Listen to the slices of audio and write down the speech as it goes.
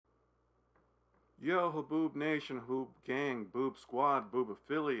Yo, Haboob Nation, Haboob Gang, Boob Squad, Boob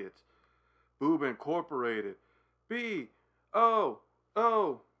Affiliates, Boob Incorporated, B-O-O-B,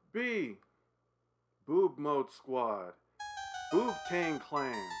 Boob Mode Squad, Boob Tang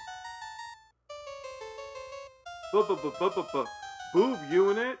Clan, Boob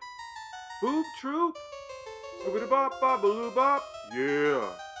Unit, Boob Troop, Scoobity Bop Bop Baloo Bop, yeah.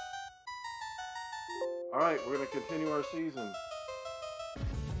 Alright, we're gonna continue our season.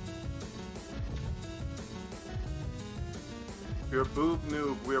 If you're a Boob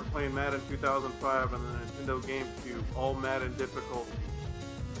noob, we are playing Madden 2005 on the Nintendo GameCube, all Madden difficult.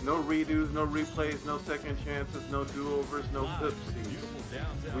 No redos, no replays, no second chances, no do-overs, no flipsies.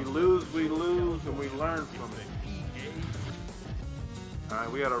 We lose, and we learn from it. Alright,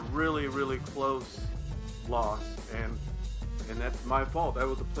 we had a really close loss, and that's my fault. That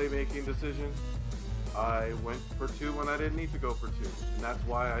was a playmaking decision. I went for 2 when I didn't need to go for 2, and that's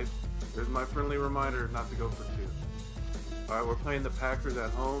why there's my friendly reminder not to go for 2. Alright, we're playing the Packers at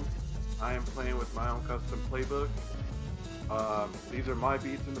home. I am playing with my own custom playbook. These are my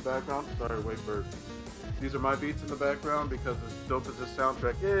beats in the background. Sorry, wait, Bert. These are my beats in the background because as dope as this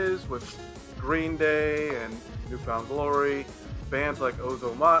soundtrack is, with Green Day and Newfound Glory, bands like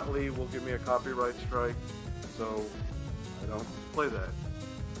Ozo Motley will give me a copyright strike, so I don't play that.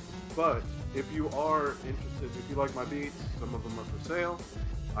 But if you are interested, if you like my beats, some of them are for sale.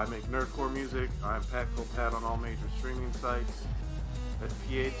 I make nerdcore music. I'm Patco Pat on all major streaming sites. That's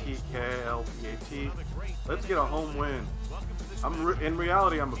P-A-T-K-L-P-A-T. Let's get a home win. In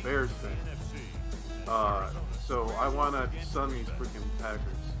reality, I'm a Bears fan. So I want to sun these freaking Packers.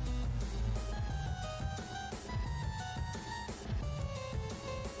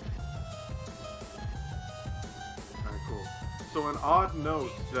 Alright, cool. So an odd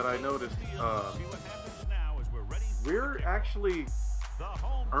note that I noticed, we're actually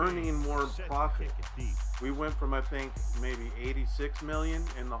earning more profit. We went from, I think, maybe 86 million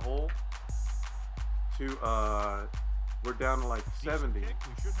in the hole to we're down to like 70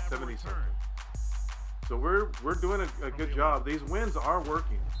 something. So we're doing a good job. These wins are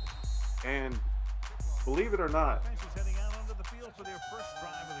working, and believe it or not,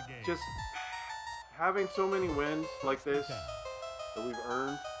 just having so many wins like this that we've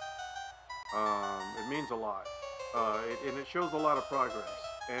earned, it means a lot. And it shows a lot of progress,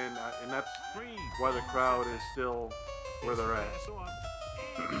 and that's why the crowd is still where they're at.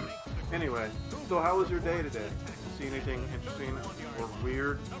 Anyway, so how was your day today? See anything interesting or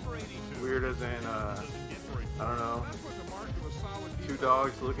weird? Weird as in, I don't know, 2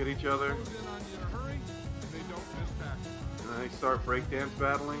 dogs look at each other, and then they start breakdance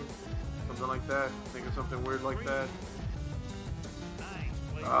battling? Something like that? Think of something weird like that?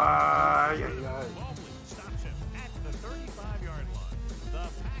 Yeah.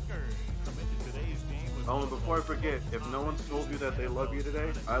 Oh, and before I forget, if no one's told you that they love you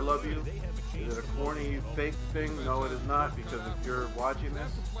today, I love you. Is it a corny, fake thing? No, it is not, because if you're watching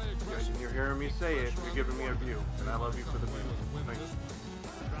this and you're hearing me say it, you're giving me a view, and I love you for the view. Thank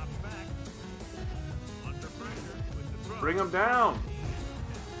you. Bring them down!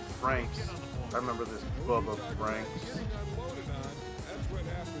 Franks. I remember this Bubba Franks.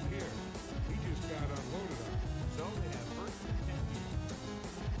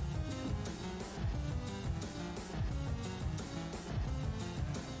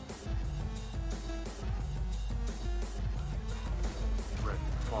 Brett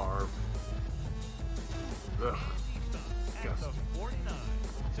Farve. Ugh. Disgusting.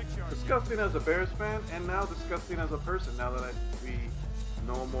 Disgusting as a Bears fan, and now disgusting as a person, now that we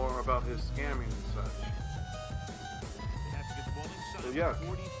know more about his scamming and such. So yeah,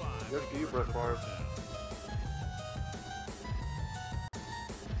 good for you, Brett Farve.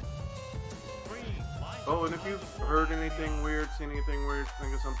 Oh, and if you've heard anything weird, seen anything weird,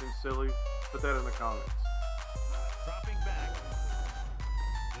 think of something silly, put that in the comments.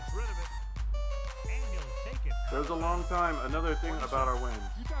 There's a long time. Another thing about our wins,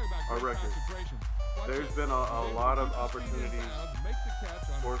 our record. There's been a lot of opportunities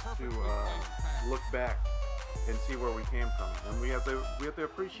for us to look back and see where we came from, and we have to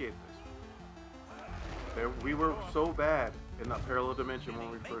appreciate this. We were so bad in that parallel dimension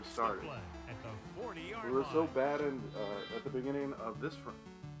when we first started. We were so bad at the beginning of this front.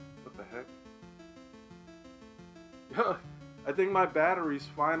 What the heck? I think my batteries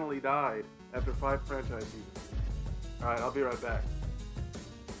finally died after 5 franchise seasons. Alright, I'll be right back.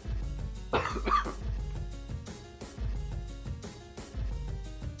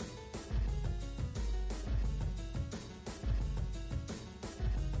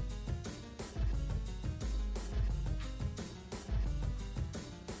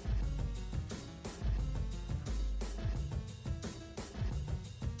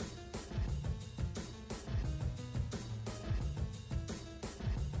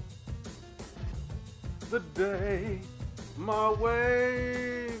 the day my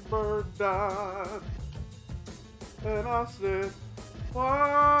wave bird died. And I said,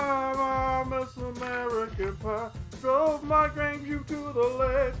 why, my Miss American Pie? Drove my grapevine to the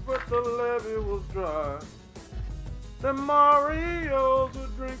ledge, but the levee was dry. Then Marios were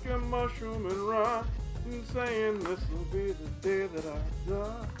drinking mushroom and rye, and saying, this'll be the day that I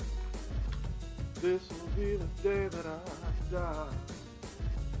die. This'll be the day that I die.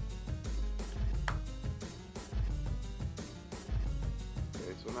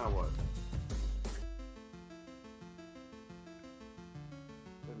 Okay, so now what?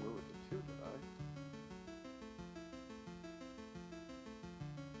 Didn't move it to 2, did I?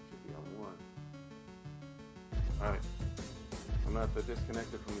 Should be on 1. Alright. I'm not that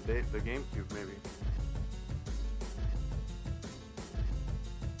disconnected from the GameCube, maybe.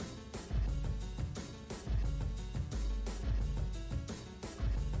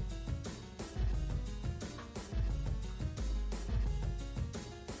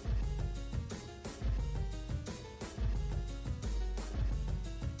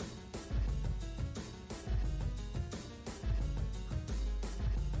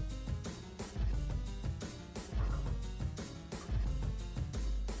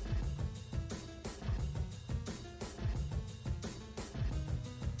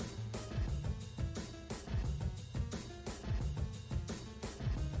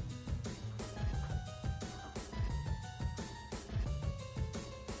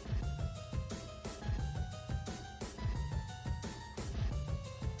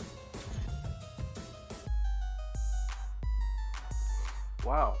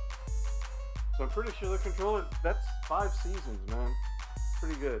 Wow. So I'm pretty sure the controller, that's 5 seasons, man.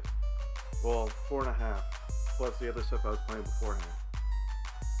 Pretty good. Well, 4.5. Plus the other stuff I was playing beforehand.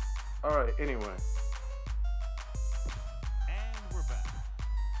 Alright, anyway. And we're back.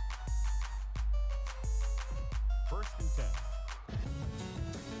 1st and 10.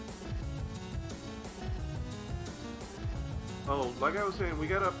 Oh, like I was saying, we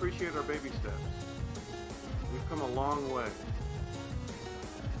gotta appreciate our baby steps. We've come a long way.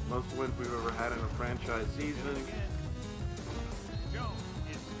 Most wins we've ever had in a franchise season,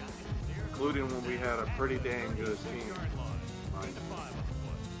 including when we had a pretty dang good team.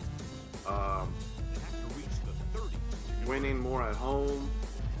 Winning more at home,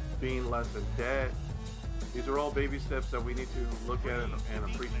 being less in debt. These are all baby steps that we need to look at and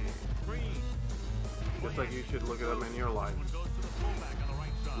appreciate. Just like you should look at them in your life.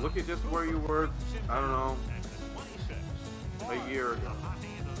 Look at just where you were, I don't know, a year ago.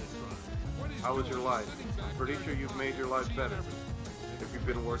 How was your life? I'm pretty sure you've made your life better if you've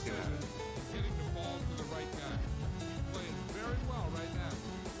been working at it.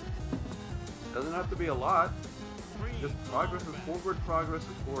 Doesn't have to be a lot. Just progress is forward progress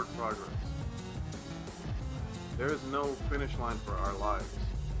is forward progress. There is no finish line for our lives.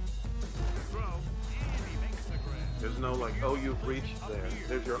 There's no like, oh, you've reached there.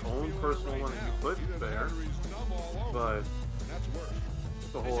 There's your own personal one that you put there, but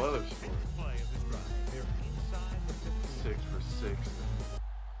it's a whole other story. 6 for 6.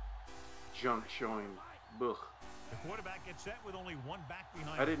 Junk showing. Ugh. The quarterback gets set with only 1 back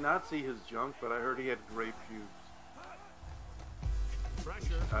behind. I did not see his junk, but I heard he had great pubes.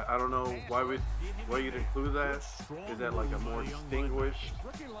 I don't know why you'd include that. Is that like a more distinguished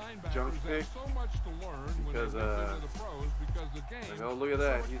junk pick? Because like, oh, look at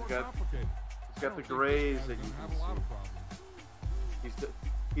that, he's got the grays that you can see.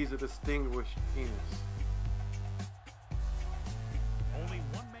 He's a distinguished penis. Only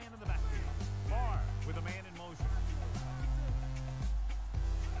 1 man in the backfield. Farve with a man in motion.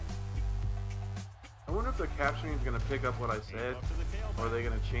 I wonder if the captioning is going to pick up what I said, or are they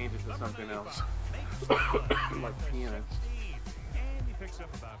going to change it to something else? Like pianist. And he picks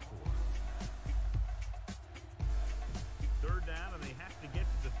up about 4. 3rd down, and they have to get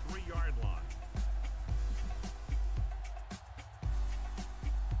to the 3-yard line.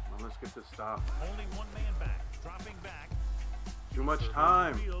 Well, let's get this stop. Only 1 man back, dropping back. Too much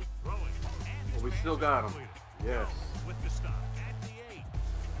time. Well, we still got him. Yes. With the stop at the 8.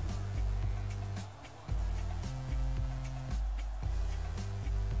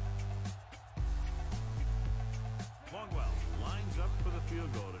 Longwell lines up for the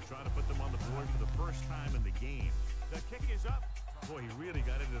field goal to try to put them on the board for the first time in the game. The kick is up. Boy, he really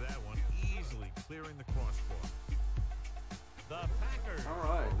got into that one, easily clearing the crossbar. The Packers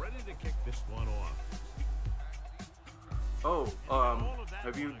are ready to kick this one off. Oh,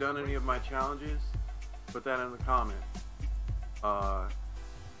 have you done any of my challenges? Put that in the comment.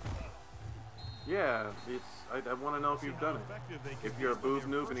 Yeah, it's. I want to know if you've done it. If you're a boob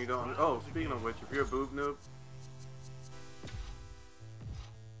noob and you don't. Oh, speaking of which, if you're a boob noob,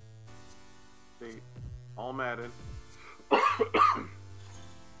 see, all Madden.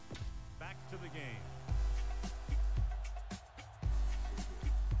 Back to the game.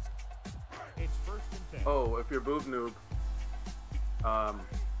 It's first and 10. Oh, if you're a boob noob,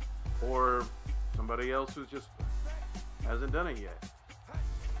 or somebody else who's just hasn't done it yet,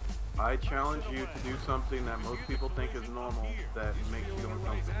 I challenge you to do something that most people think is normal that makes you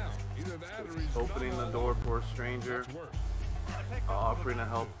uncomfortable. It's opening the door for a stranger, offering to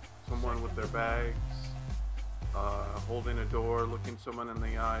help someone with their bags, holding a door, looking someone in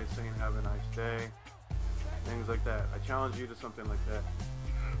the eye, saying have a nice day, things like that. I challenge you to something like that.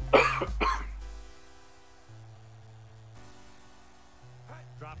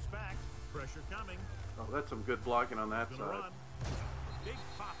 Drops back. Pressure coming. Oh, that's some good blocking on that Gonna side. run. Big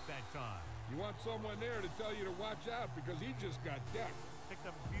pop that time. You want someone there to tell you to watch out because he just got decked. Picked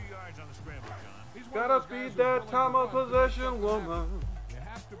up a few yards on the scramble, John. He's one Gotta of those guys feed who's that willing to time of run to make possession something woman. happen. You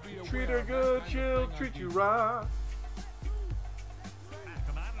have to be Treat aware her of that good, kind of she'll thing on treat you defense. right.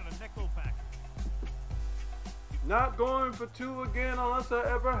 Come out in a nickel package. Not going for two again unless I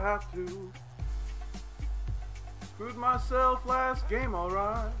ever have to. Screwed myself last game,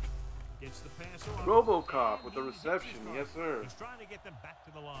 alright. Gets the pass on. Robocop with the reception, yes sir. He's trying to get them back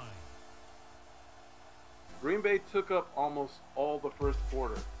to the line. Green Bay took up almost all the first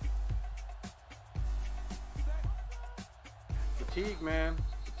quarter. Fatigue, man.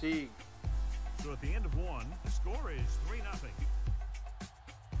 Fatigue. So at the end of one, the score is 3-0.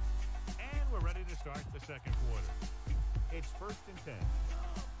 And we're ready to start the second quarter. It's first and 10.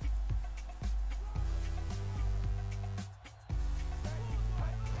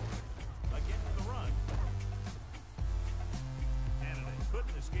 Again with the run. Canada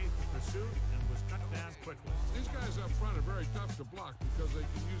couldn't escape the pursuit and was cut down quickly. These guys up front are very tough to block because they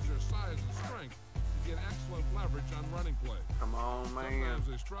can use their size and strength to get excellent leverage on running plays. Come on, man. Sometimes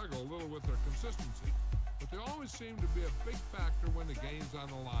they struggle a little with their consistency, but they always seem to be a big factor when the game's on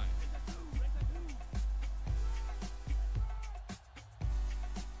the line.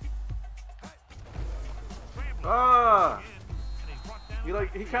 Ah!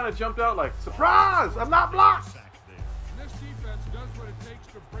 He kind of jumped out like, surprise! I'm not blocked! And this defense does what it takes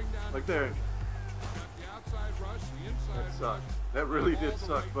to bring down Like there. Got the outside rush, the inside That sucked. rush. That really all did the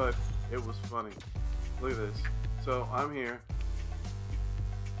suck, way. but it was funny. Look at this. So I'm here.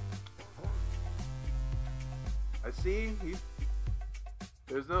 I see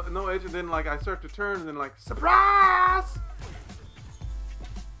there's no edge, and then like I start to turn, and then like surprise!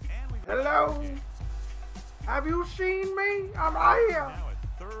 Hello. Have you seen me? I'm right here. Now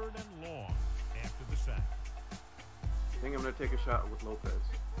at third and long after the sack. I think I'm gonna take a shot with Lopez.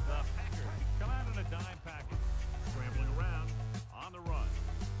 The Packers come out in a dime package, scrambling around on the run.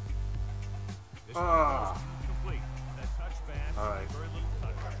 This one goes incomplete. That touch pass, All right. very little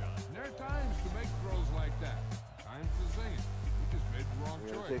touch, John. And there are times to make throws like that. Times to sing it. We just made the wrong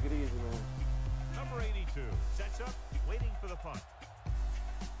We're gonna choice. take it easy, man. Number 82 sets up, waiting for the punt.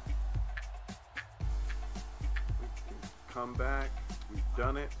 We can come back. We've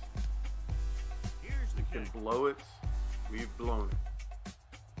done it. Here's the We can kick blow it. We've blown it.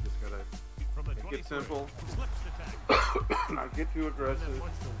 Just gotta from the make 23. it simple. Slips the tackle. not get too Didn't aggressive. have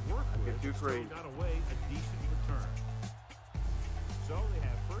much to work Not with. get too Still crazy. got away a decent return. So they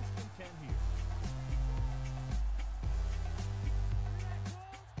have first and 10 here.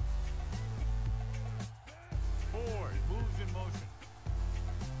 Ford moves in motion.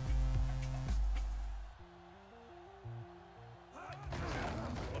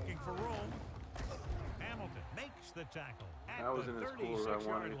 Looking for room. Hamilton makes the tackle at That wasn't the as cool as I 36-yard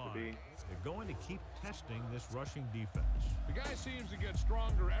wanted it to line. be. They're going to keep testing this rushing defense. The guy seems to get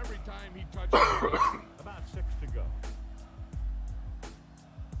stronger every time he touches the ball. About 6 to go.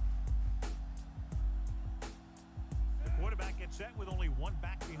 The quarterback gets set with only one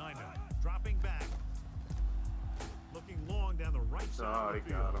back behind him. Dropping back. Looking long down the right side Oh, of he the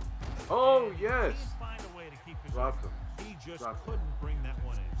field. got him. Oh, And yes. He find a way to keep his Dropped hands. him. He just Dropped him. couldn't bring that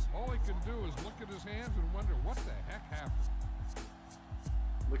one in. All he can do is look at his hands and wonder what the heck happened.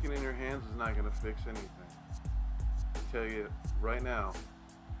 Looking in your hands is not gonna fix anything. I tell you right now,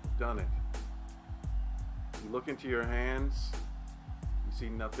 done it. You look into your hands, you see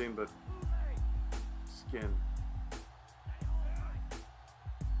nothing but skin.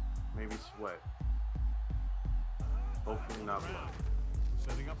 Maybe sweat. Hopefully not blood.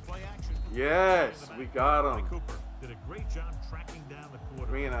 Setting up play action. Yes, we got Mike him. Cooper did a great job tracking down the quarterback.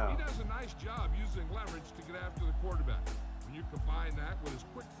 3 and He out. does a nice job using leverage to get after the quarterback. When When you combine that with his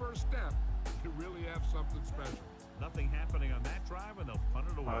quick first step, you really have something special. Nothing happening on that drive, and they'll punt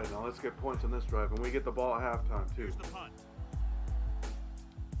it away. All right, now let's get points on this drive, and we get the ball at halftime too. Here's the punt.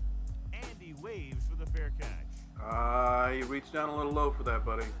 Andy waves for the fair catch. You reached down a little low for that,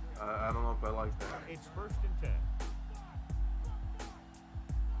 buddy. I don't know if I like that. It's 1st and 10.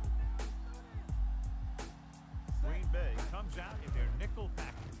 Green Bay comes out in their nickel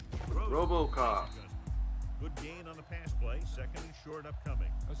package. Robocop. Good gain on the pass play. 2nd and short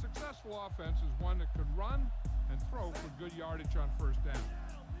upcoming. A successful offense is one that could run and throw for good yardage on first down.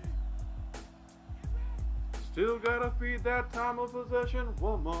 Still gotta feed that time of possession,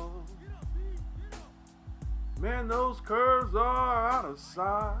 woman. Man, those curves are out of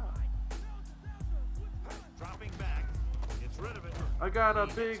sight. Dropping back. Gets rid of it. I got a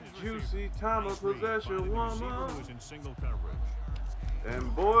big, juicy time of possession, woman. Who is in single coverage.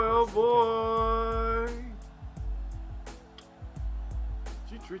 And boy, oh boy,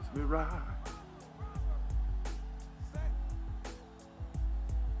 she treats me right.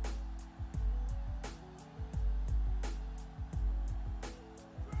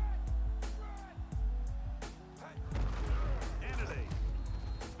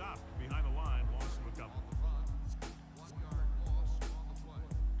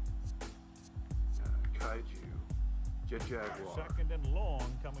 Jaguar. 2nd and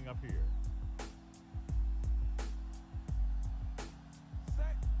long coming up here.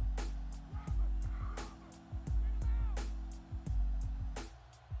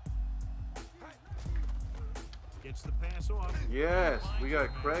 Gets the pass off. Yes, we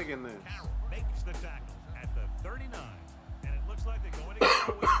got Craig in this. Makes the tackle at the 39, and it looks like they're going to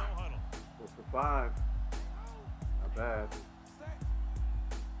go with no huddle. 4 for 5. Not bad.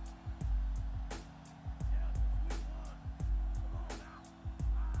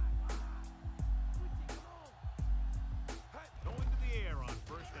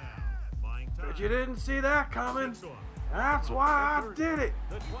 But you didn't see that coming. That's why I did it.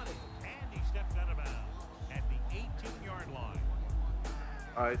 The 20, and he steps out of bounds at the 18-yard line.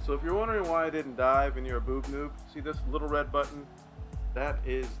 All right, so if you're wondering why I didn't dive and you're a boob noob, see this little red button? That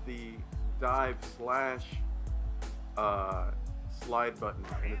is the dive slash slide button,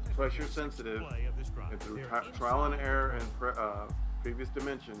 and it's pressure sensitive. And through trial and error and previous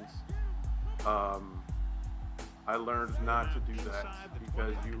dimensions, I learned not to do that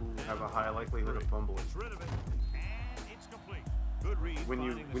because you have a high likelihood of fumbling.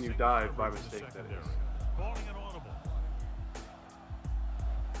 When you dive by mistake, that is. Calling an audible.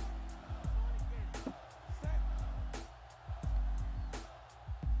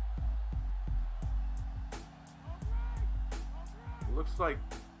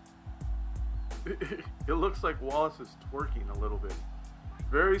 It looks like Wallace is twerking a little bit.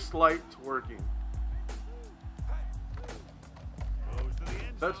 Very slight twerking.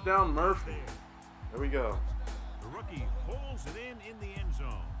 Touchdown Murphy. There we go. The rookie pulls it in the end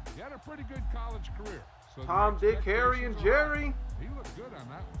zone. He had a pretty good college career. So Tom, Dick, Harry, and Jerry. He looked good on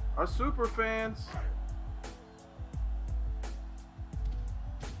that one. Are super fans.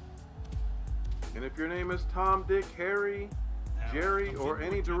 And if your name is Tom, Dick, Harry, Jerry, or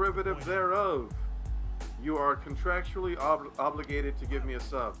any derivative thereof, you are contractually obligated to give me a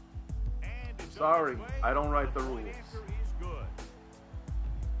sub. Sorry, I don't write the rules.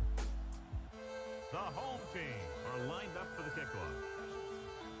 The home team are lined up for the kickoff.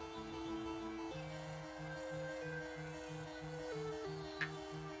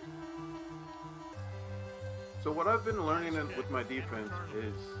 So what I've been learning with my defense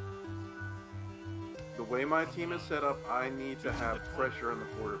is the way my team is set up, I need to have pressure on the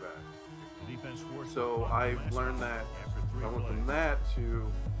quarterback. So I've learned that. I went from that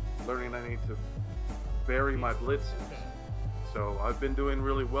to learning I need to vary my blitzes. So I've been doing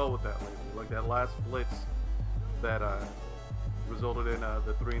really well with that lately. Like that last blitz that resulted in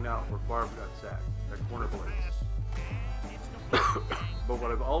the 3-and-out where Farve got sacked. That corner blitz. But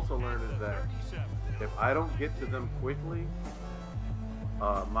what I've also learned is that if I don't get to them quickly,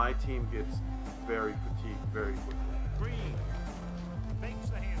 my team gets very fatigued very quickly. Green makes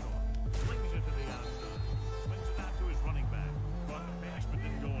the handoff, flings it to the outside, swings it out to his running back. But the pass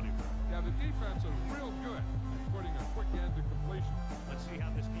didn't go anywhere. Yeah, the defense is real good at putting a quick end to completion. Let's see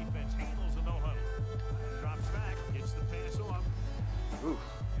how this defense handles a no-huddle. Drops back, gets the pass off. Oof.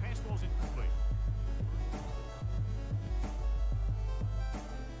 Pass ball's incomplete.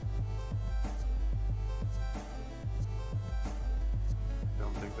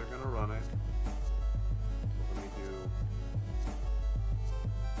 Don't think they're gonna run it. So let me do.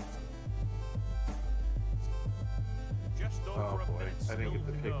 Just over Oh a boy, minute I didn't get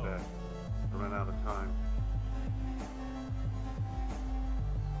to still pick go. that. I ran out of time.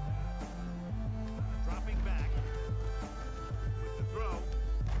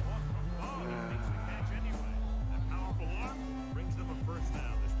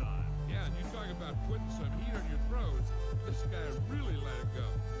 about putting some heat on your throat, this guy really let it go.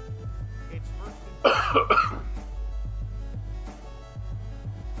 It's first and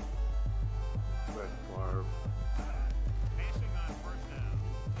Brett Farve. passing on first down.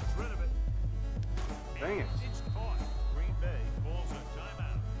 Gets rid of it. Dang it. It's caught. Green Bay calls a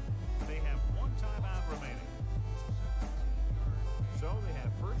timeout. They have one timeout remaining. So they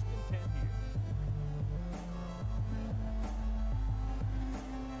have first and 10 here.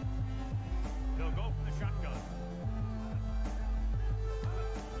 He'll go from the shotgun.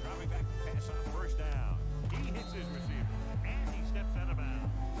 Dropping back to pass on first down. He hits his receiver. And he steps out of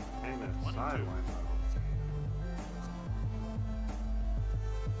bounds. Dang, that 22. sideline.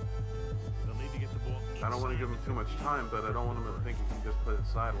 They'll need to get the ball. I don't want to give him too much time, but I don't want him to think he can just put it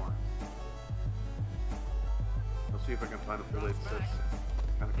sideline. Let's see if I can find a village that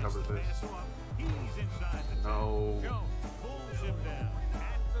kind of covers this. He's inside the No. 10. Jones pulls him down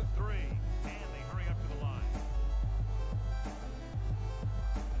at the 3. And they hurry up to the line.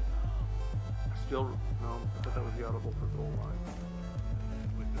 Still, no, I thought that was the audible for goal line.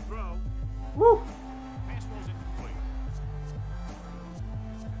 With the throw, Woo! pass was incomplete.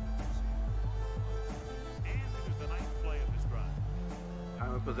 And it was the ninth play of this drive.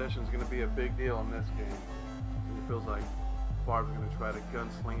 Time of possession is going to be a big deal in this game. It feels like Favre's going to try to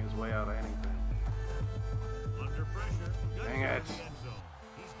gunsling his way out of anything. Under pressure. Dang it. End zone.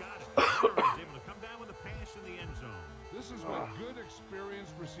 He's got it. He's able to come down with a pass in the end zone. This is what good,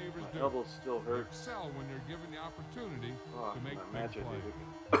 experienced receivers My do. elbow still They hurts. excel when they're given the opportunity Oh, to make that big match I plays.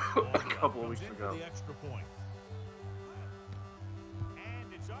 did a couple of Comes weeks in ago. for the extra point.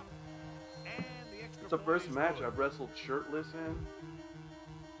 And it's up. And the extra It's the point first is match good. I've wrestled shirtless in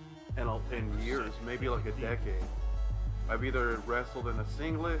years, maybe like a decade. I've either wrestled in a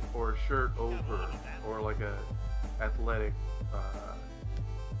singlet or a shirt over, or like a athletic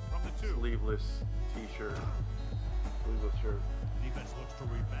From the 2. sleeveless t-shirt, sleeveless shirt. Defense looks to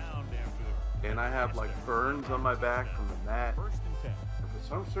rebound after the. And I have like burns on my back from the mat. First and 10. And for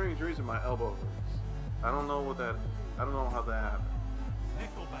some strange reason, my elbow hurts. I don't know what that. I don't know how that happened.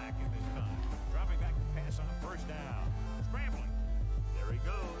 Nickelback at this time. Dropping back to pass on first down. Scrambling. There he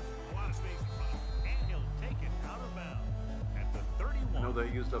goes. A lot of space in front of him. And he'll take it out of bounds at the 31. I know they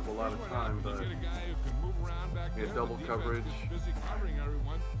used up a lot of Here's what time, happens. but You get a guy who can move around back get there. double the defense coverage. gets busy covering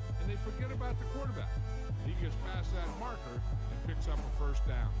everyone, and they forget about the quarterback. He gets past that marker and picks up a first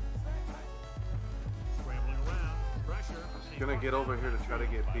down. Scrambling around. Pressure. He's gonna get over here to try to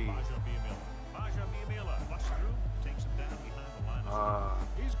get beat. Baja Biamila busts through. Takes him down behind the line of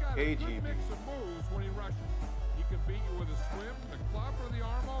scrimmage. He's got a KGB. good mix of moves when he rushes. He can beat you with a swim, the clop, or the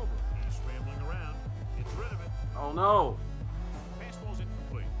arm over. He's scrambling around. Gets rid of it. Oh no! Pass ball's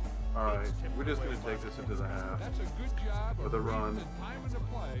incomplete. Alright, we're just gonna take this into the half. That's a good job With of a run. reading the timing of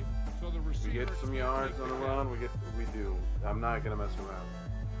play so the We receiver get some can't yards take on the the run. catch. We do. I'm not gonna mess around.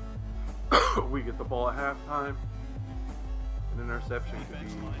 We get the ball at halftime. An interception could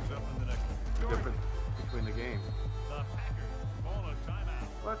Defense be lines up in the next. the difference between the game. The Packers call a timeout.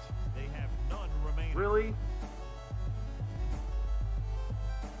 What? They have none remaining. Really?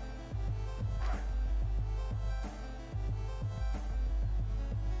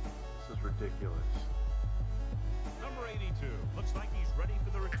 This is ridiculous. Number 82. Looks like he's ready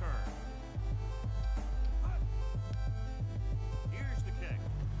for the return. Here's the kick.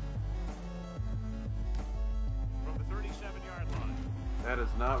 From the 37-yard line. That is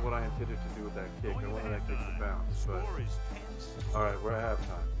not what I intended to do with that kick. I wanted that kick to bounce, The but score is 10-6. all right, we're at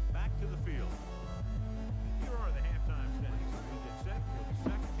halftime. Back to the field. Here are the halftime standings. We get set. He'll be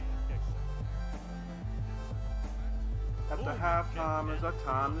second hand kicks. At the halftime is our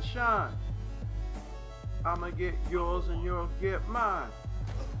time to shine. I'ma get yours and you'll get mine.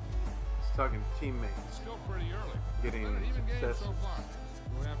 It's talking teammates, It's still pretty early. getting Not an even game successes, so far.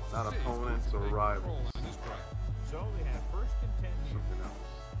 We'll have to not see opponents who or can take rivals. control on this drive. So they have first and 10 here. Something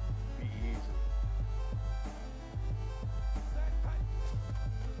else. Be easy.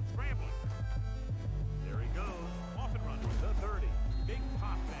 Scrambling. There he goes. Off and running. The 30. Big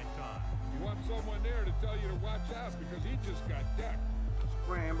pop that time. You want someone there to tell you to watch out because he just got decked.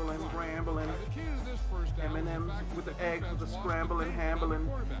 Scrambling, rambling. Now, the key to this first down is M&Ms fact that with the defense eggs with the lost scrambling, bait on the hambling.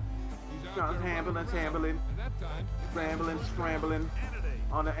 quarterback. He's out John's there running hambling, around, hambling. and that time, Scrambling, scrambling. Kennedy.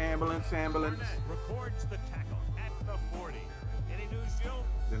 On the ambulance. Barnett records the tackle at the 40. Any news, Jill?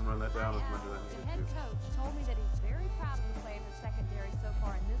 Didn't run that down as much as I The needed head to. coach told me that he's very proud of the play of the secondary so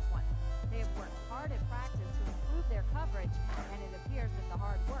far in this one. They have worked hard at practice to improve their coverage, and it appears that the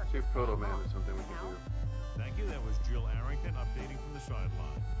hard work See if is Proto paying Man off. is something we can Now, do. Thank you. That was Jill Arrington updating from the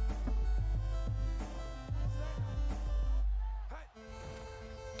sideline.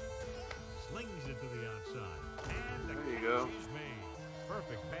 Slings it to the outside. And the There you catch go. is made.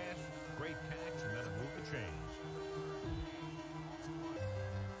 Perfect pass, great catch, and that'll move the chains.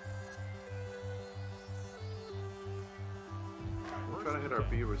 We're trying to hit our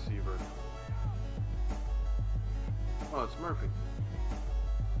B receiver. Oh, it's Murphy.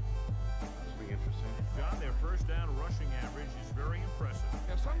 This will be interesting. John, their first down rushing average is very impressive.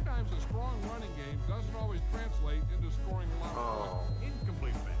 Yeah, sometimes a strong running game doesn't always translate into scoring a lot of Oh, points.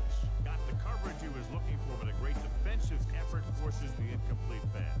 Incomplete pass. Got the coverage he was looking for, but a great defensive effort forces the incomplete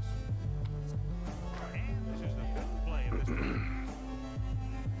pass. And this is the fifth play of this game.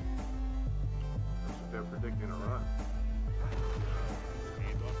 they're predicting a run.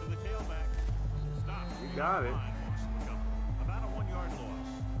 Hand off to the tailback. Stop. You got it. About a 1-yard loss.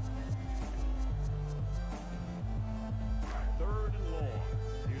 Third and long.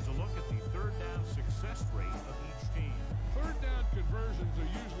 Here's a look at the third down success rate of each team. Third down conversions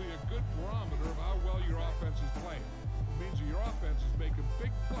are usually a good barometer of how well your offense is playing. It means that your offense is making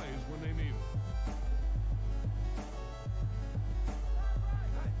big plays when they need them.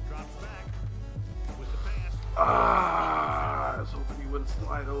 Drops back with the pass. Ah, I was hoping he wouldn't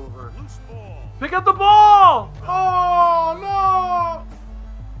slide over. Loose ball. Pick up the ball! Oh, no!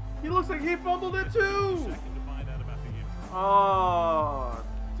 He looks like he fumbled it too! Second to find out about the injury. Oh,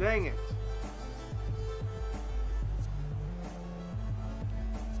 dang it.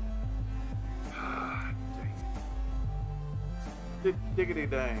 Ah, dang it. Diggity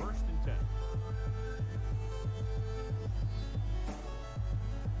dang. First and 10.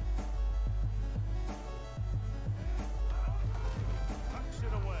 Tucks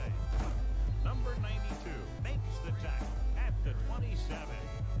it away. Number 92 makes the tackle at the 27.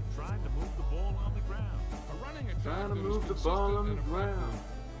 Trying to move the ball on the ground. A running attack Trying to that is move the consistent ball on the and effective ground.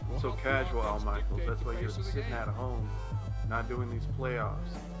 will So help the casual, Al offense Michaels. dictate That's the why you're pace of the sitting game. at home, not doing these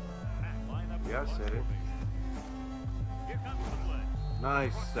playoffs. Back line up Yeah, I in said it. formation. Here comes the blitz.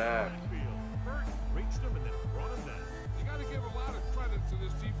 Nice Across the sack. field. Burton reached him and then brought him down. You got to give a lot of credit to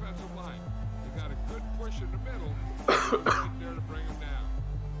this defensive line. They got a good push in the middle. Right there to bring him down.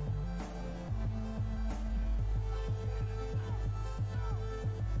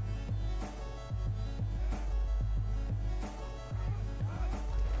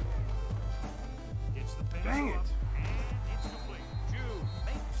 It's the pass Dang it. off, and it's complete. Jude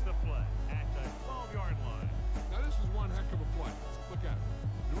makes the play at the 12-yard line. Now this is one heck of a play. Look at it.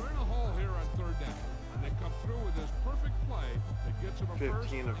 You're in a hole here on third down, and they come through with this perfect play that gets them a 15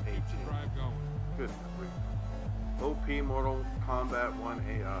 first of and keeps 18. the drive going. Good grief. OP Mortal Kombat 1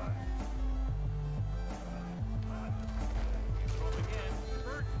 AI. From again,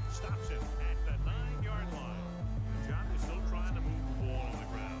 Burton stops him at the 9-yard line. John is still trying to move the ball on the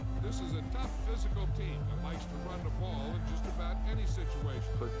ground. This is a tough physical team that likes to run the ball in just about any situation.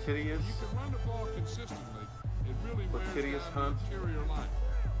 Platidius, You can run the ball consistently. It really wears Platidius down Hunt. the interior line.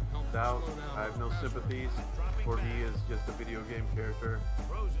 It helps Doubt, slow down I have those no pass sympathies, for he is just a video game character.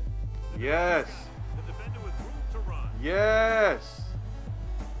 Throws it. Yes! The defender with room to run. Yes!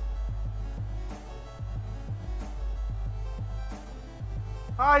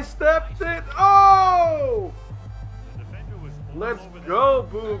 I stepped it! Oh! The defender was all Let's over go,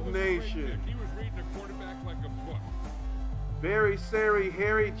 That Boob was a great Nation! kick. He was reading the quarterback like a book. Barry, Sari,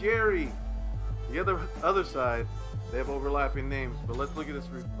 Harry, Jerry. The other side, they have overlapping names, but let's look at this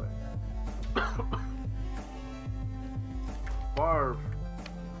replay. Farve.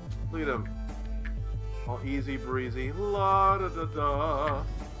 Look at him. All easy breezy. La da da da.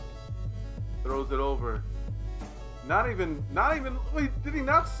 Throws it over. Not even, wait, did he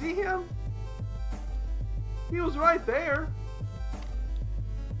not see him? He was right there.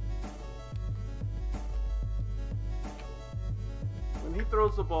 When he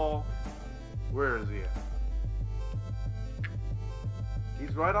throws the ball, where is he at?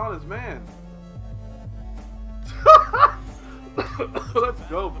 He's right on his man. Let's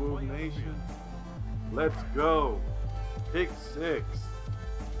go, Boob Nation. Let's go. Pick 6.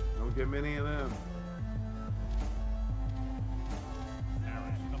 Don't get many of them.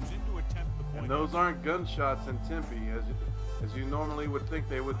 Harris comes in to attempt the point. And those aren't gunshots in Tempe as you normally would think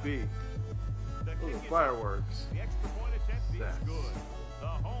they would be. The Those kick are is fireworks. The extra point attempt Yes. is good. The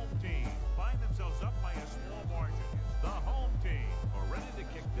home team find themselves up by a small margin. The home team are ready to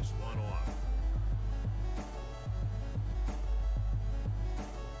kick this one off.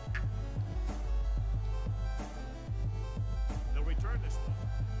 They'll return this one.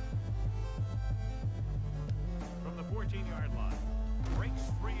 From the 14-yard line. Breaks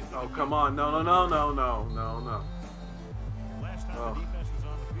free of the Oh, defender. come on. No. Last time Oh. the defense was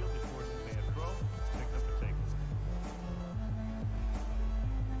on the field, they forced a bad throw, picked up a takeaway.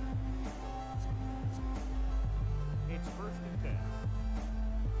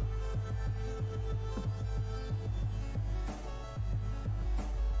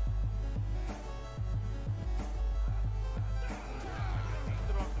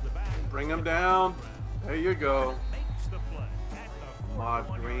 Bring him down. There you go. Makes the play at the Mod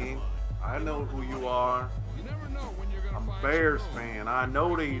 41-yard Green. line. I know who you are. You never know when you're going to I'm find a Bears some room. fan. I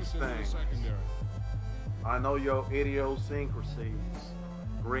know these Into the things. secondary. I know your idiosyncrasies.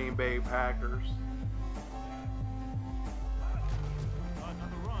 Green Bay Packers.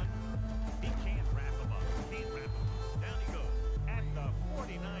 Another run. He can't wrap him up. Can't wrap him up. Down he goes at the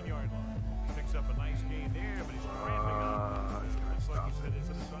 49-yard line. Picks up a nice gain there, but he's cramping up. Looks like he's headed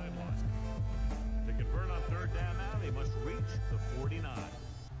for the sideline. To convert on third down now, they must reach the 49.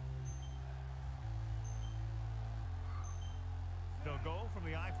 They'll go from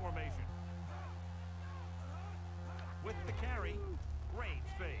the I formation. With the carry, great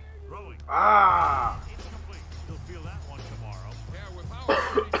fake, throwing. Ah! It's complete. He'll feel that one tomorrow. Yeah, with how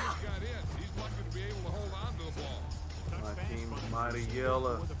hard he just got in, he's lucky to be able to hold on to the ball. My Touchback team's finds mighty the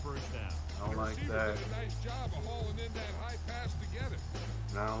yellow. with the first down. I don't The like receiver that. did a nice job of hauling in that high pass to get it.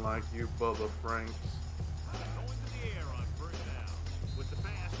 I don't like you, Bubba Franks. Going to the air on first down. With the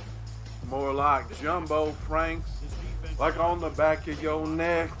pass, More like Jumbo Franks. his defense. Like on the back of your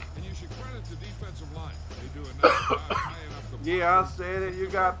neck. And you should credit the defensive line. They do a nice job tying up the Yeah, I said it. You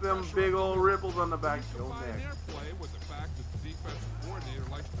got them big old ripples on the back of your Combine neck. their play with the fact that the defensive coordinator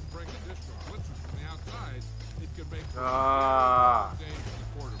likes to bring additional blitzers from the outside. It could make for Ah. a very good game for the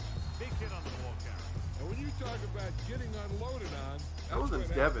quarterback. Big hit on the ball carrier. And when you talk about getting unloaded on, That wasn't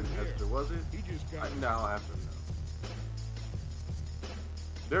Devin Hester, was it? He just got Now I have to know.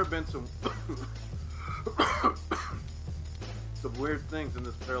 There have been some some weird things in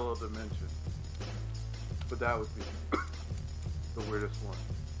this parallel dimension, but that would be the weirdest one.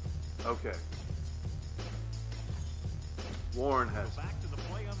 Okay. Warren Go has back to the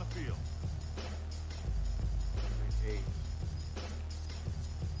play on the field. 8.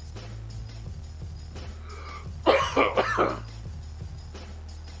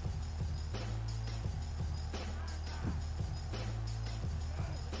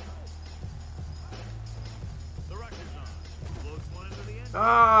 The rush is on. Floats one into the end.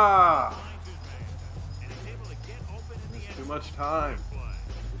 Ah! Finds his man. And he's able to get open in the There's end too zone. much time. Good play.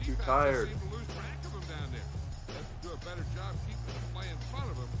 I'm too defense tired. Seem to lose track of him down there. They have to do a better job keeping the play in front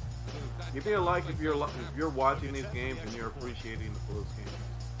of him. So that Give me a like play if you're doesn't happen. if you're watching these games and you're appreciating the close games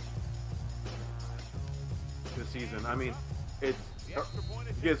this season. I mean, it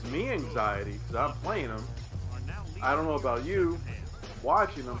gives me anxiety because I'm playing them. Are now leading I don't know about you, second half.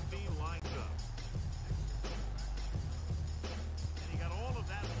 watching them. Team lines up. And he got all of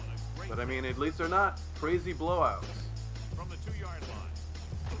that one. A great But I mean, at least they're not crazy blowouts from the 2-yard line.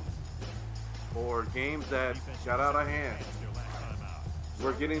 or games that got out of hand. That's their last time out.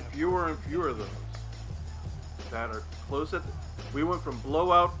 We're getting fewer and fewer of those that are close at. We went from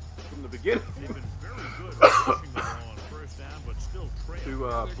blowout from the beginning They've been very good at pushing the ball on first down, but still trailing. to They're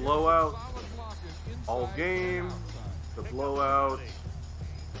getting some blowout, solid blocking inside all and game, outside. to blowout.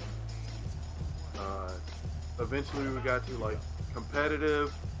 Eventually we got to like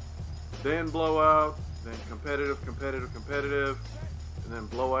competitive, then blowout, then competitive, and then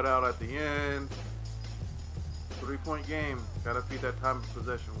blowout out at the end. 3-point game. Gotta feed that time of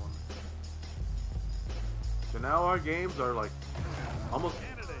possession one. So now our games are like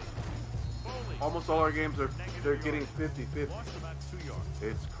almost all our games are they're getting 50-50. Lost about 2 yards.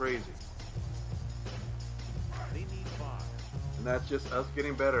 It's crazy. They need 5. And that's just us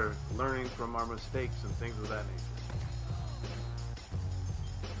getting better, learning from our mistakes and things of that nature.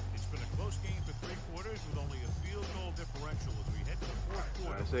 It's been a close game for 3 quarters with only a field goal differential as we head to the 4th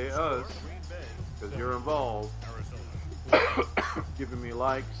quarter. I say Score, us, Green Bay, because you're involved, Arizona. giving me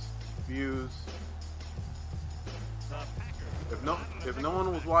likes, views. The Packers. If no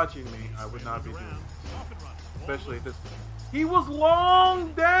one was watching me, I would not be doing Around, it. off and run. Especially at this. He was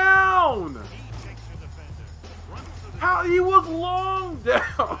long down. He takes the defender. Runs for the How he was long down.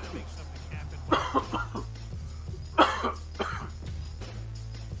 trying to make something happen.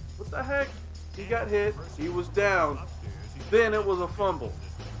 What the heck? He got hit. He was down. Upstairs, he's Then it was a fumble.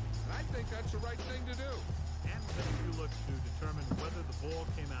 And I think that's the right thing to do. and then you look to determine whether the ball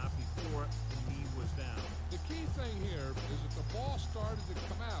came out before the knee was down. The key thing here is that the ball started to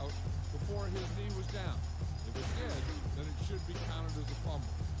come out before his knee was down. If it did, then it should be counted as a fumble.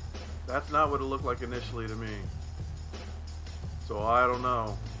 That's not what it looked like initially to me. So I don't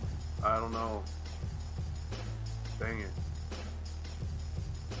know. Dang it.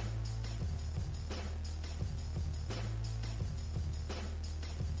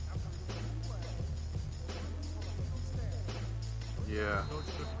 Yeah, Coach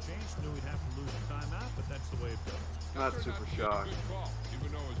took a chance, knew he'd have to lose a timeout, but that's the way it goes. not Turned super out to be a shocked. Good call. Even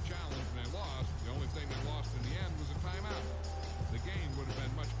though it was challenged and they lost, the only thing they lost in the end was a timeout. The game would have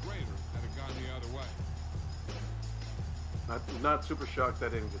been much greater Not super shocked that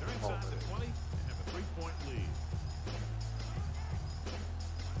I didn't get They're the ball. inside the 20 and have a 3-point lead.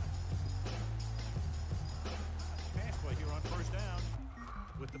 Pass play here on first down.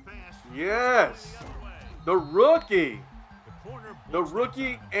 With the pass. Yes! The other way. The rookie! The corner The blocks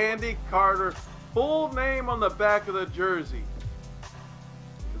rookie that time. Andy Carter. Full name on the back of the jersey.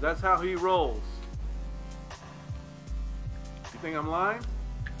 That's how he rolls. You think I'm lying?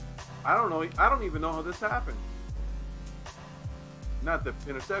 I don't know. I don't even know how this happened. Not the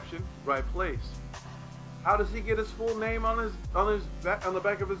interception, right place. How does he get his full name on the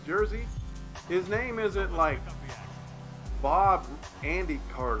back of his jersey? His name isn't like Bob Andy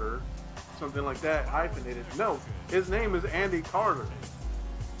Carter, something like that, hyphenated. No, his name is Andy Carter.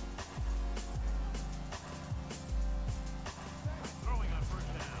 Throwing on first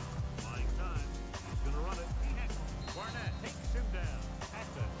down. Buying time. He's going to run it. Barnett takes him down at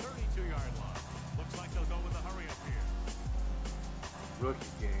the 32-yard line. Looks like they'll go with a hurry up here.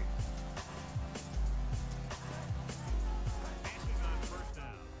 Rookie game. Passing on first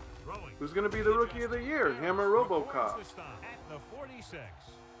down. Throwing. Who's going to be the rookie of the year? Him or Records RoboCop? the stop at the 46.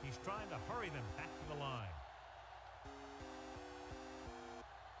 He's trying to hurry them back to the line.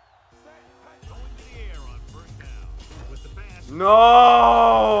 Going to the air on first down. With the pass.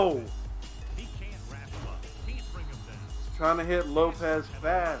 No! He can't wrap him up. Can't bring him down. Trying to hit Lopez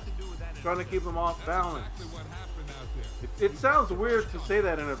fast. Trying to keep him off balance. Exactly what happened out there. It sounds weird to say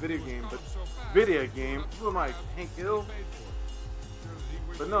that in a video game, but video game, who am I, Hank Hill?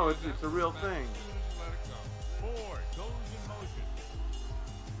 But no, it's a real thing. Ford goes in motion.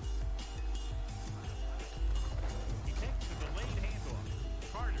 He takes the delayed handoff.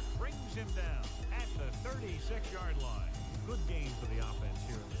 Carter brings him down at the 36-yard line. Good game for the offense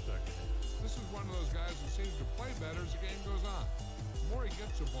here in the second half. This is one of those guys who seems to play better as the game goes on. The more he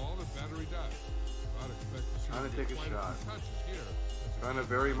gets the ball, the better he does. I'd expect to see Trying to him get take a quite shot. few touches here. Trying to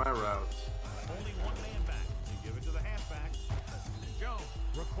vary my routes. Only one man back. They give it to the halfback. Jones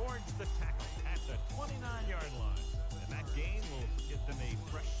records the tackle at the 29-yard line. And that gain will get them a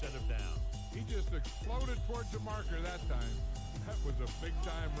fresh set of downs. He just exploded towards the marker that time. That was a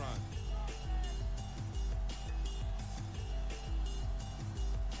big-time run.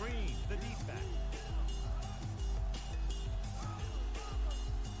 Green, the deep back.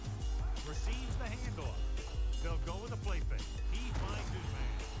 Receives the handoff. They'll go with a play fake. He finds his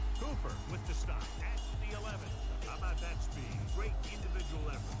man. Cooper with the stop at the 11. How about that speed? Great individual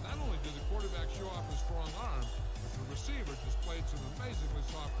effort. Not only did the quarterback show off his strong arm, but the receiver displayed some amazingly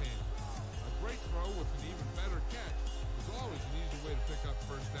soft hands. A great throw with an even better catch is always an easy way to pick up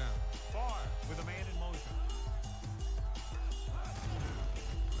first down. Farve with a man in motion.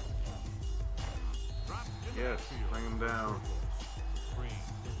 Drops to the Yes, backfield. bring him down. Green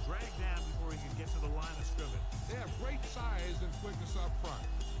was dragged down before he could get to the line of scrimmage. They have great size and quickness up front.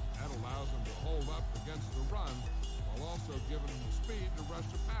 That allows them to hold up against the run while also giving them the speed to rush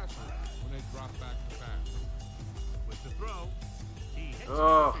the passer when they drop back to pass. With the throw, he hits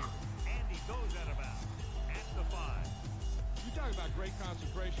Oh. the receiver, and he goes out of bounds at the 5. You talk about great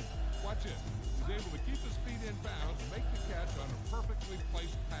concentration. Watch it. He's able to keep his feet in bounds and make the catch on a perfectly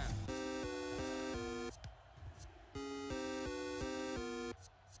placed pass.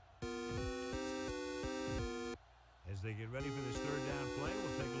 As they get ready for this third down play,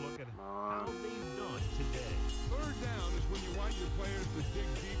 we'll take a look at how they've done today. Third down is when you want your players to dig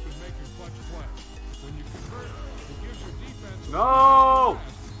deep and make a clutch play. When you convert, it gives your defense a No!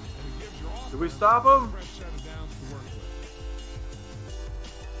 pass, and it gives your offense Did we stop him? a fresh set of downs to work with.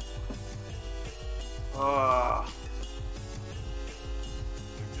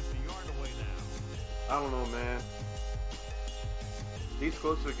 They're just a yard away now. I don't know, man. These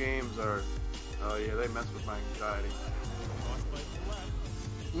closer games are, oh yeah, they mess with my anxiety. Cross play to the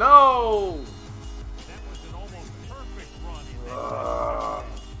left. No! That was an almost perfect run in that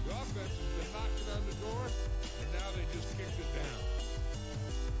The offense has been knocking on the door, and now they just kicked it down.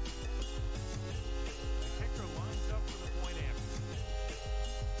 The kicker lines up for the point after.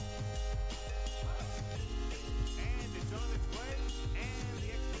 And it's on its way, and the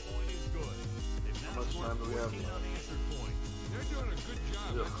extra point is good. They've now How much scored time do we have 14 left? unanswered points. They're doing a good job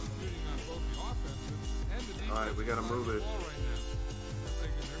Yeah. executing on both the offensive and the defensive All right, we gotta side of move the it. ball right now.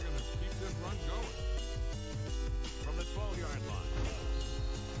 They're going to keep this run going. From the 12-yard line.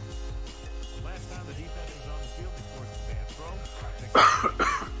 Last time the defense was on the field, they forced a bad throw.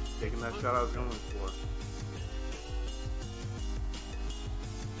 Taking that shot I was going for.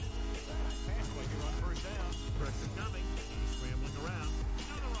 Pass play here on first down. Pressure coming. He's scrambling around.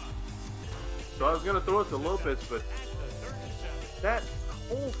 Another run. So I was going to throw it to Lopez, but At the 37. that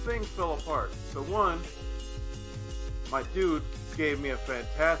whole thing fell apart. So one, My dude gave me a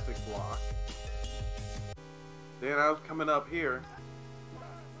fantastic block. Then I was coming up here.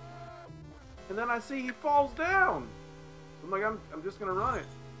 And then I see he falls down. So I'm like, I'm just going to run it.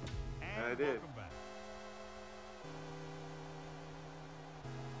 And I did.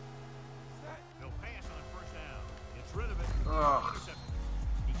 He'll pass on first down. Gets rid of it. Ugh.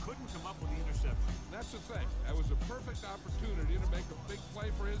 He couldn't come up with the interception. That's the thing. That was a perfect opportunity to make a big play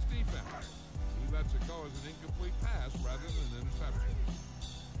for his defense. He lets it go as an incomplete pass rather than an interception.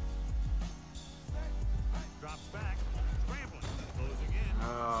 Drops back. Scrambling. Closing in.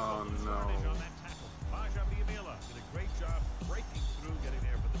 Oh, no. On that tackle. Did a great job breaking through, getting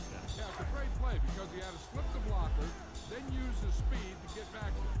there for the sack. Yeah, it's a great play because he had to slip the blocker, then use his speed to get back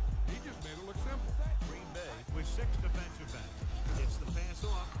to it. He just made it look simple. Green Bay with 6 defensive backs. Gets the pass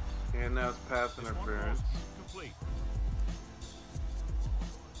off. And that's pass interference. Complete.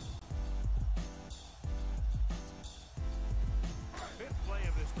 Fifth play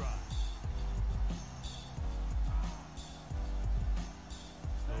of this drive.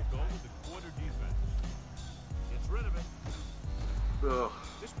 They'll go with the quarter defense. Gets rid of it. Ugh.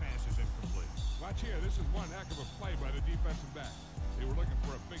 This pass is incomplete. Watch here. This is one heck of a play by the defensive back. They were looking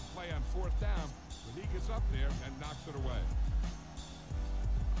for a big play on fourth down, but he gets up there and knocks it away.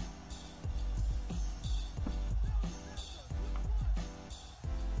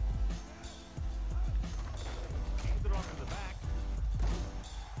 Handed off in the back.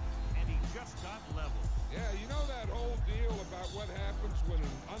 And he just got level. Yeah, you know that whole deal about what happens when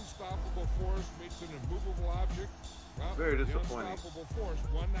an unstoppable force meets an immovable object? Well, Very the disappointing. unstoppable force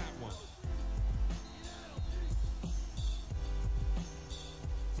won that one.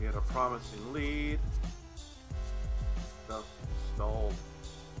 He had a promising lead. Stuff stalled.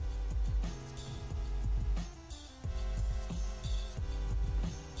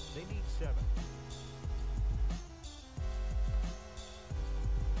 They need 7.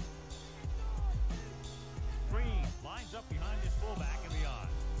 Green lines up behind his fullback and beyond.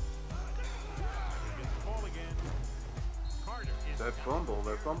 He gets the ball again. Carter is That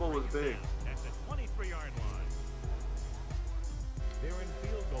fumble was big. at the 23-yard line. They're in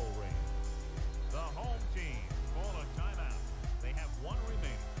field goal range. The home team call a timeout. They have 1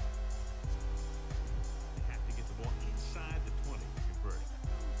 remaining. They have to get the ball inside the 20 to convert it.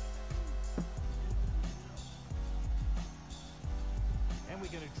 And we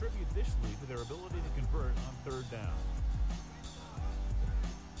can attribute this lead to their ability to convert on 3rd down.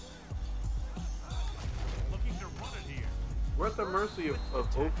 Looking to run it here. We're at the mercy of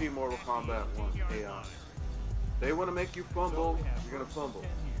OP Mortal Kombat 1 AI. They want to make you fumble, you're going to fumble.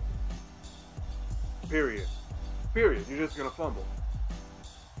 Period. Period. You're just going to fumble.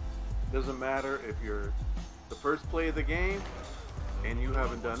 Doesn't matter if you're the first play of the game and you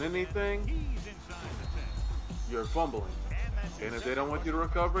haven't done anything, He's inside the 10. you're fumbling. And if they don't want you to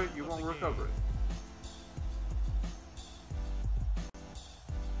recover it, you won't recover it.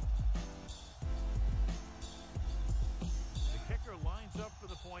 The kicker lines up for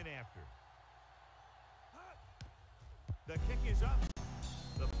the point after. The kick is up.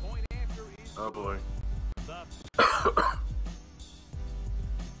 The point after is Oh boy. the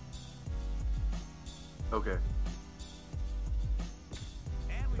Okay.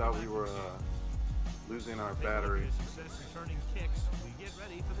 and Thought go we back were to the game. losing our Take a look at battery. his success returning kicks. We get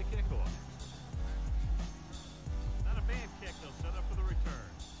ready for the kickoff. Not a bad kick. They'll set up for the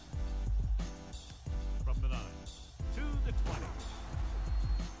return. From the 9 to the 20.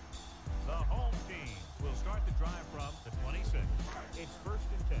 The home team will start the drive from the 26. It's 1st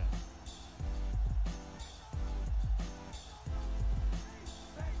and 10.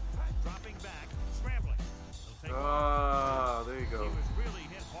 Dropping back, scrambling. They'll take off. There you go. He was really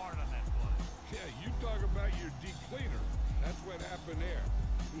hit hard on that play. Yeah, you talk about your decleaner. That's what happened there.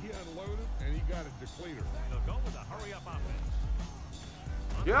 He unloaded and he got a decleaner. They'll go with a hurry-up offense.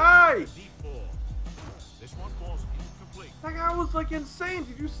 Yay! Deep ball. This one falls incomplete. That guy was like insane.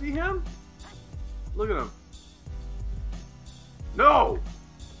 Did you see him? Look at him. No!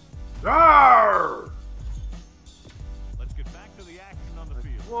 Arr! Let's get back to the action on the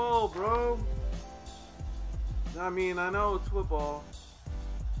field. Whoa, bro. I mean, I know it's football.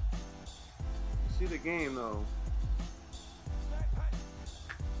 You see the game, though.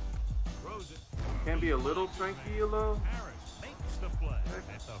 Throws it. Can't be a little tranquilo. Harris makes the play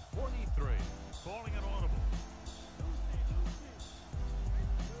at the 43. Calling it audible.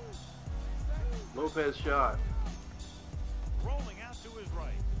 Lopez shot. Rolling out to his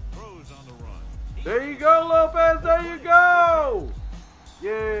right. Throws on the run. There you go, Lopez. There you go.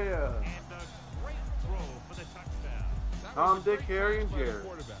 Yeah. And a great throw for the touchdown. Tom, Dick, Harry, and by the Jerry.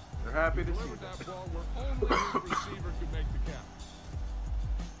 quarterback. They're happy He to see delivered that. that ball where only his receiver could make the catch.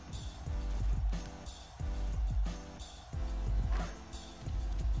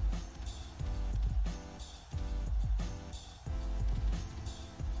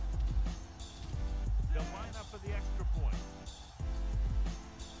 They'll line up for the extra point.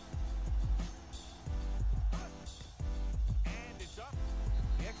 And it's up.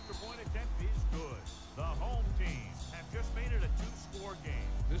 The extra point attempt is good. The home team have just made it a 2-score game.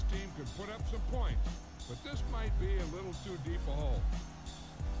 This team can put up some points, but this might be a little too deep a hole.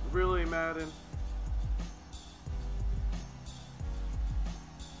 Really, Madden?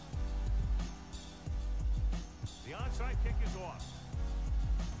 The onside kick is off.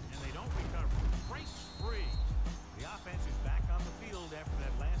 And they don't recover. Breaks free. The offense is back on the field after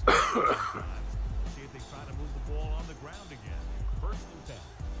that last time. Let's see if they try to move the ball on the ground again. 1st and 10.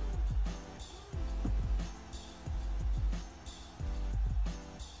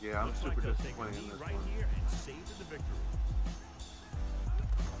 Yeah, I'm Looks super like they'll take a disappointed in knee this right one. here and savor the victory.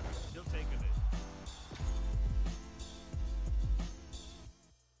 He'll take a knee.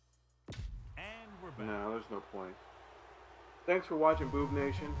 And we're back. No, there's no point. Thanks for watching, Boob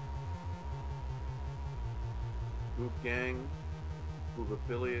Nation. Boob Gang, Boob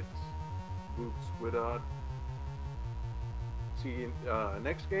Affiliates, Boob Squidod. See you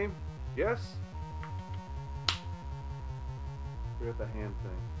next game? Yes? Forget the hand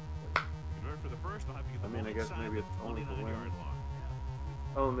thing. Convert for the first, they'll have to get the I mean, ball I guess inside maybe the it's only for 29-yard women.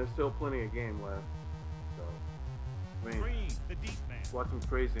 line. Oh, and there's still plenty of game left. So, I mean, Green, the deep man. watch some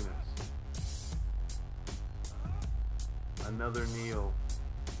craziness. Another Neil.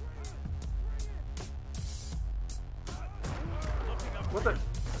 Looking up What the? Green.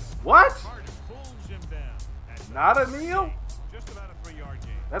 What? Carter pulls him down. That's Not a Neil? Just about a 3-yard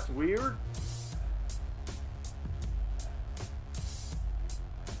gain. That's weird.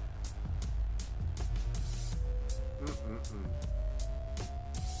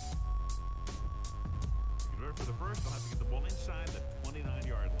 Convert for the first, they'll have to get the ball inside the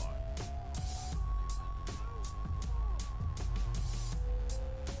 29-yard line.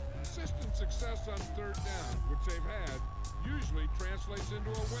 Consistent success on 3rd down, which they've had, usually translates into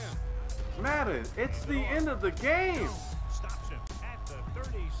a win. Madden, it's the end of the game. Stops him at the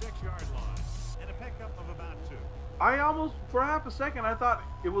 36-yard line. And a pickup of about 2. I almost, for half a second, I thought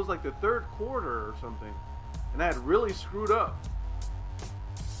it was like the 3rd quarter or something. And I had really screwed up.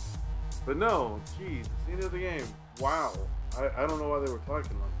 But no, geez, it's the end of the game. Wow. I don't know why they were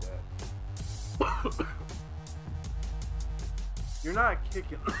talking like that. You're not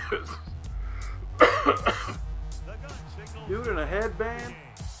kicking this. The gun signals Dude in a headband? game.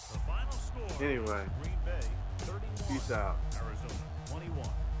 The final score. Anyway. Green Bay 31. Peace out. Arizona 21.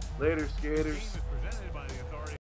 Later, The skaters. game is presented by the